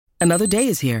Another day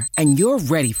is here, and you're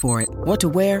ready for it. What to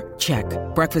wear? Check.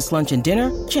 Breakfast, lunch, and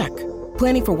dinner? Check.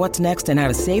 Planning for what's next and how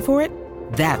to save for it?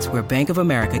 That's where Bank of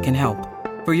America can help.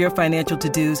 For your financial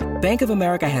to-dos, Bank of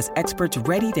America has experts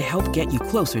ready to help get you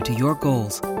closer to your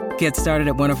goals. Get started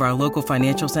at one of our local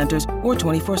financial centers or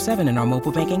 24/7 in our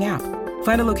mobile banking app.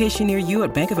 Find a location near you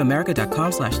at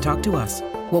bankofamerica.com/talktous.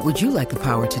 What would you like the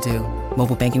power to do?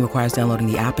 Mobile banking requires downloading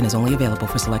the app and is only available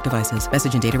for select devices.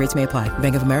 Message and data rates may apply.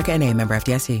 Bank of America N.A., member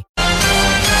FDIC.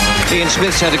 Ian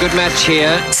Smith's had a good match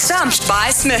here. Stumped by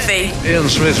Smithy. Ian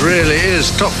Smith really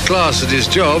is top class at his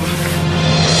job.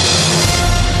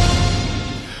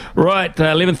 Right,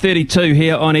 11:32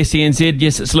 here on SENZ.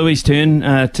 Yes, it's Louis' turn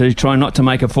to try not to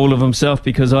make a fool of himself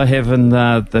because I have in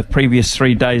the previous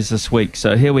 3 days this week.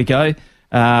 So here we go.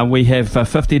 We have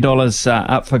 $50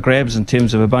 up for grabs in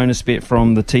terms of a bonus bet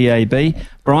from the TAB.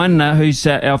 Brian, who's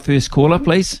our first caller,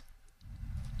 please?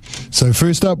 So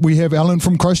first up, we have Alan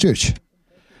from Christchurch.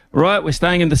 Right, we're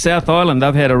staying in the South Island.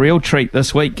 They've had a real treat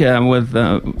this week with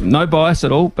no bias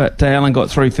at all, but Alan got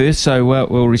through first, so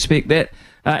we'll respect that.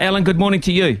 Alan, good morning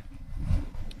to you.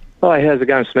 Hi, how's it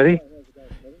going, Smithy?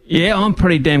 Yeah, I'm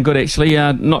pretty damn good, actually.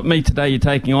 Not me today you're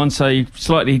taking on, so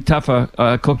slightly tougher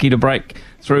cookie to break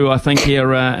through, I think,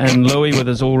 here and Louis with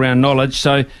his all-round knowledge.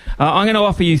 So I'm going to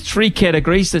offer you 3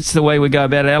 categories. That's the way we go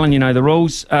about it, Alan. You know the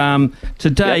rules.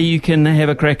 Today you can have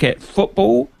a crack at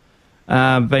football,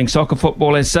 being soccer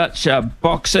football as such,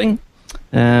 boxing,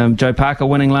 Joe Parker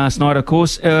winning last night, of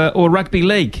course, or rugby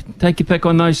league. Take your pick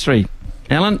on those 3.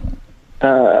 Alan?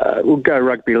 We'll go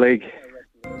rugby league.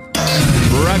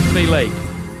 Rugby league.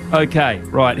 Okay,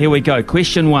 right, here we go.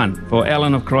 Question 1 for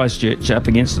Alan of Christchurch up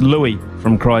against Louis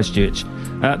from Christchurch.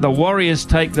 The Warriors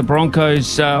take the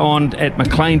Broncos on at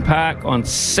McLean Park on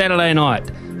Saturday night,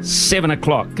 7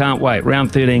 o'clock. Can't wait. Round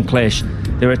 13 clash.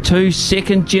 There are 2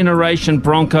 second-generation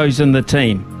Broncos in the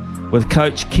team, with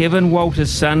coach Kevin Walters'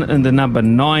 son in the number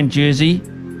 9 jersey.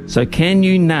 So can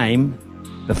you name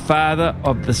the father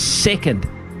of the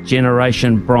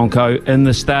second-generation Bronco in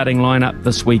the starting lineup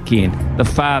this weekend? The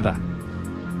father.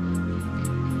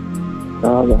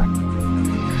 I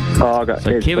got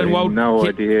So no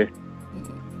idea.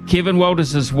 Kevin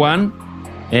Walters is 1,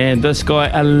 and this guy,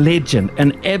 a legend,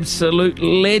 an absolute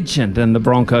legend in the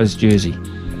Broncos jersey.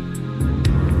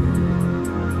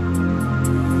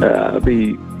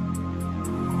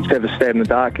 Just have a stab in the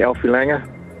dark, Alfie Langer.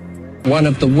 One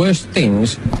of the worst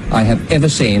things I have ever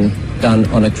seen done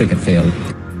on a cricket field.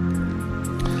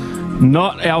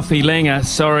 Not Alfie Langer,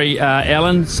 sorry,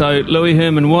 Alan. So, Louis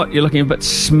Herman Watt, you're looking a bit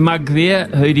smug there.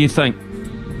 Who do you think?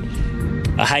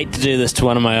 I hate to do this to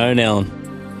one of my own, Alan.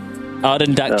 I'd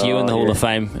induct you in the Hall of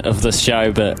Fame of this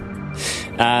show, but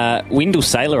Wendell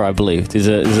Sailor, I believe. There's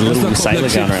a little Sailor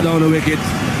going around. Down the wicket,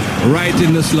 right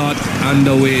in the slot, and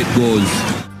away it goes.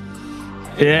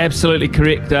 Yeah, absolutely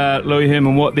correct, Louis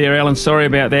Herman Watt there, Alan. Sorry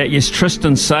about that. Yes,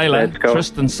 Tristan Sailor. Cool.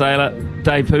 Tristan Sailor.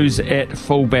 Dave, who's at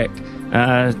fullback?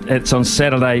 It's on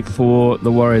Saturday for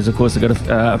the Warriors. Of course, they've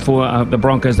got for the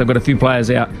Broncos. They've got a few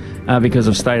players out because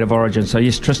of state of origin. So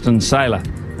yes, Tristan Sailor.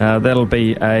 That'll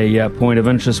be a point of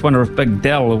interest. Wonder if Big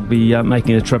Dell will be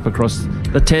making a trip across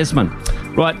the Tasman.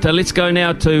 Right, let's go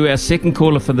now to our second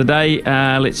caller for the day.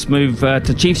 Let's move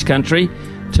to Chiefs country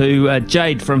to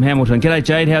Jade from Hamilton. G'day,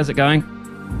 Jade. How's it going?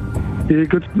 Yeah,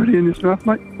 good. Ready in this mouth,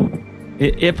 mate.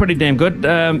 Yeah, pretty damn good.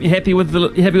 You happy with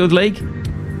league?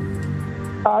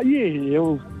 Yeah,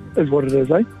 well, is what it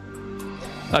is, eh?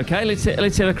 Okay, let's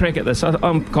have a crack at this.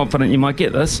 I'm confident you might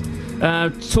get this.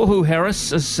 Tohu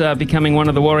Harris is becoming one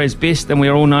of the Warriors' best, and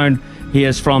we're all known he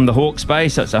is from the Hawke's Bay,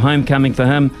 so it's a homecoming for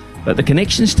him. But the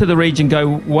connections to the region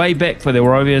go way back for the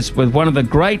Warriors, with one of the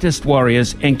greatest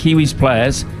Warriors and Kiwis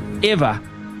players ever,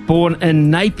 born in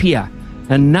Napier.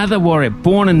 Another Warrior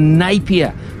born in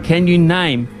Napier. Can you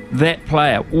name that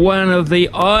player? One of the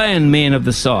Iron Men of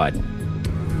the side.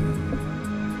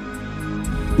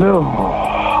 No.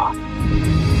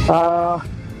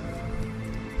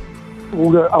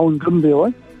 We'll go Owen Grimdale,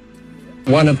 eh?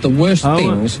 One of the worst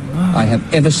things I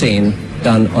have ever seen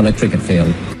done on a cricket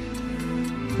field.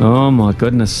 Oh my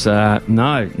goodness,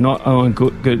 no, not Owen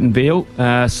Guttenbeil.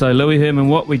 So Louis Herman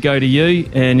Watt, we go to you,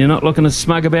 and you're not looking as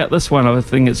smug about this one, I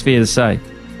think it's fair to say.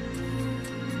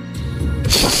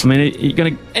 I mean, are you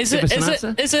going to Is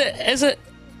it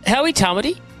Howie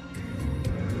Tamati?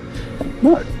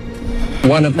 No.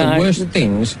 One of the worst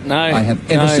things I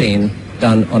have ever seen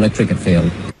done on a cricket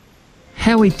field.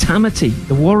 Howie Tamati,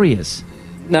 the Warriors.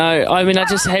 No, I mean, I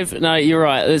just have... No, you're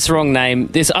right. It's the wrong name.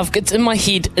 It's in my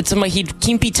head.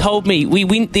 Kempy told me. We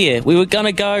went there. We were going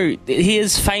to go. He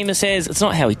is famous as... It's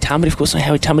not Howie Tamati, of course not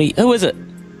Howie Tamati. Who is it?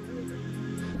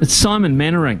 It's Simon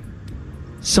Mannering.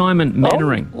 Simon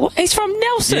Mannering. What? He's from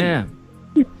Nelson. Yeah.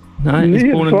 No, he's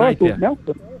born in Napier.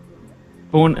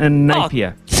 Born in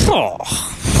Napier. Oh.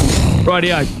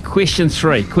 Rightio, question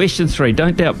three.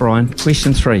 Don't doubt Brian.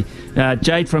 Question 3.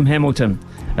 Jade from Hamilton.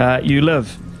 You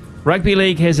live. Rugby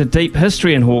League has a deep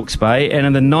history in Hawke's Bay, and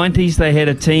in the 90s they had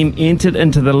a team entered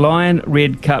into the Lion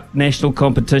Red Cup national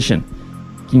competition.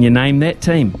 Can you name that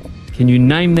team?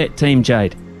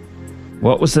 Jade?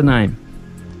 What was the name?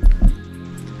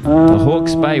 The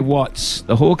Hawke's Bay Watts.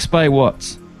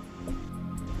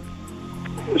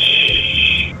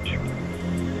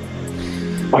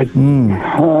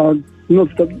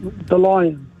 Not the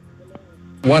Lion.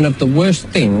 One of the worst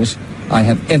things I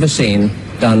have ever seen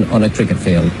done on a cricket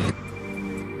field.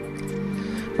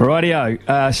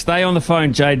 Rightio. Stay on the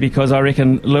phone, Jade, because I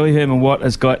reckon Louis Herman Watt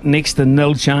has got next to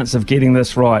nil chance of getting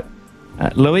this right.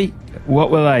 Louis, what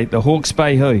were they? The Hawke's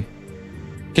Bay who?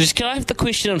 Can I have the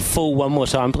question in full one more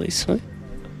time, please?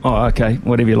 Oh, okay.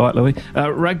 Whatever you like, Louis.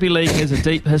 Rugby League has a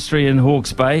deep history in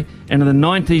Hawke's Bay, and in the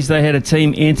 90s they had a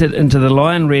team entered into the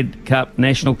Lion Red Cup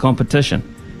national competition.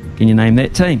 Can you name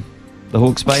that team? The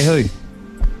Hawke's Bay who?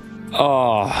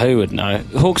 Oh, who would know?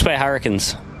 Hawke's Bay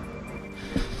Hurricanes.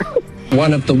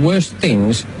 One of the worst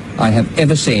things I have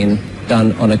ever seen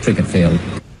done on a cricket field.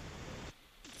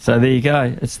 So there you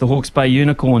go. It's the Hawke's Bay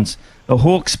Unicorns. The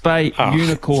Hawke's Bay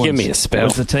Unicorns. Give me a spell.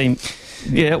 Was the team.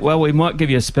 Yeah, well, we might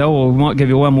give you a spell, or we might give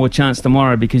you one more chance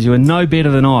tomorrow, because you were no better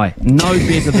than I. In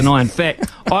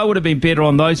fact, I would have been better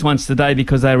on those ones today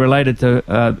because they related to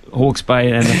Hawke's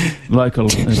Bay and the local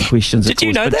questions. Did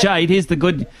you know but that? Jade, here's the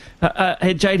good.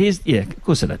 Yeah, of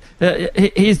course I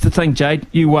did. Here's the thing, Jade.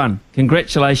 You won.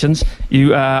 Congratulations.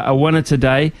 You are a winner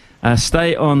today.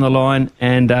 Stay on the line,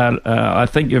 and I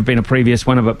think you've been a previous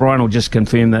winner, but Brian will just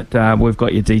confirm that we've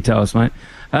got your details, mate.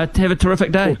 Have a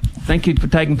terrific day. Thank you for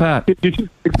taking part.